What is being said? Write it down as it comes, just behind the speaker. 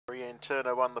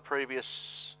Turner won the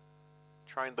previous,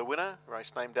 trained the winner,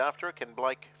 race named after it. Can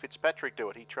Blake Fitzpatrick do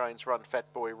it? He trains Run Fat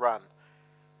Boy Run.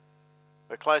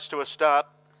 We're close to a start.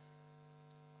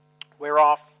 We're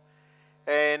off.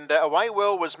 And away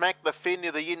well was Mac the Finn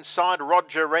near the inside.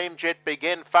 Roger Ramjet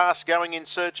began fast going in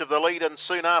search of the lead, and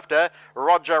soon after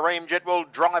Roger Ramjet will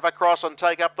drive across and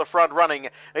take up the front running.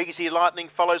 Easy Lightning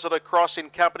follows it across in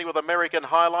company with American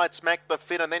Highlights, Mac the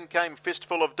Finn, and then came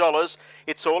Fistful of Dollars.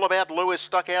 It's All About Lewis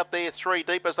stuck out there 3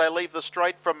 deep as they leave the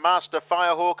straight from Master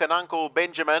Firehawk and Uncle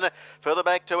Benjamin. Further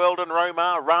back to Eldon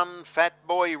Romar, Run Fat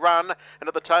Boy Run, and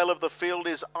at the tail of the field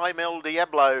is I'm El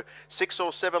Diablo. 6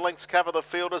 or 7 lengths cover the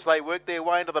field as they work their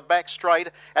way into the back straight,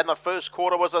 and the first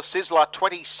quarter was a sizzler,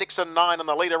 26 and 9, and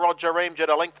the leader Roger Ramjet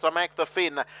a length to Mac the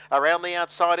Finn. Around the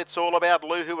outside It's All About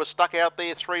Lou, who was stuck out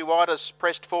there 3 wide, has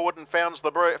pressed forward and finds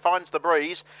the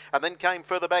breeze, and then came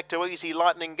further back to Easy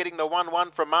Lightning, getting the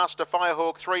 1-1 from Master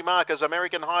Firehawk. 3 markers,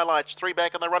 American Highlights, 3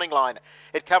 back in the running line.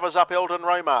 It covers up Eldon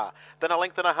Romar, then a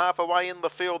length and a half away in the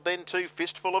field, then 2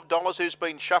 Fistful of Dollars, who's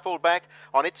been shuffled back.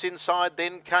 On its inside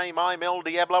then came I'm El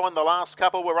Diablo, and the last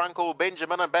couple were Uncle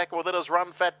Benjamin, and back with it is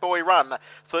Run Fat Boy Run.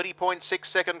 30.6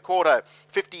 second quarter,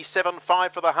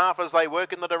 57.5 for the half as they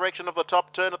work in the direction of the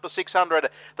top turn at the 600.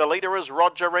 The leader is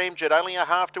Roger Ramjet, only a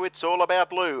half to It's All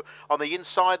About Lou. On the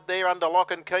inside there under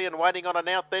lock and key and waiting on an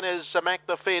out then is Mac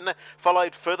the Finn,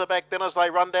 followed further back then as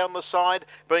they run down the side.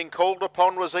 Being called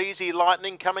upon was Easy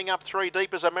Lightning, coming up 3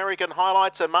 deep as American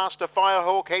Highlights, and Master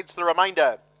Firehawk heads the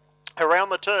remainder. Around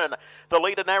the turn, the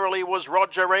leader narrowly was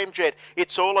Roger Ramjet.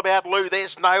 It's All About Lou.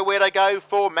 There's nowhere to go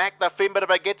for Mac the Finn, but if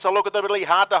it gets a look at the middle,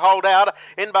 hard to hold out.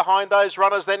 In behind those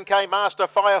runners then came Master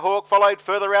Firehawk, followed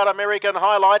further out American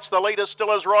Highlights. The leader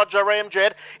still is Roger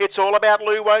Ramjet. It's All About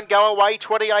Lou won't go away.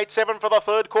 28.7 for the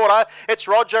third quarter. It's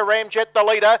Roger Ramjet the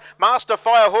leader. Master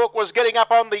Firehawk was getting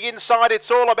up on the inside.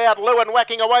 It's All About Lou and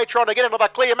whacking away, trying to get into the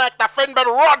clear Mac the Finn, but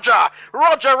Roger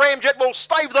Ramjet will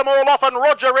stave them all off, and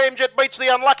Roger Ramjet beats the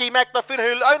unlucky Mac the Finn,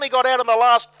 who only got out in the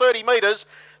last 30 metres.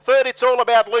 Third, It's All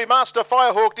About Lou. Master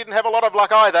Firehawk didn't have a lot of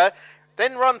luck either.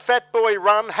 Then Run Fat Boy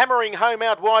Run. Hammering home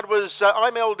out wide was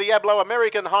I'm El Diablo,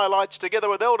 American Highlights, together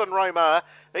with Eldon Romar.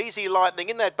 Easy Lightning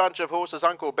in that bunch of horses,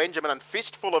 Uncle Benjamin, and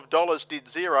Fistful of Dollars did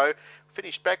 0.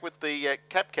 Finished back with the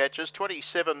cap catches,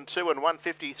 27.2 and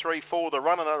 153 for the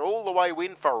run, and an all-the-way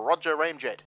win for Roger Ramjet.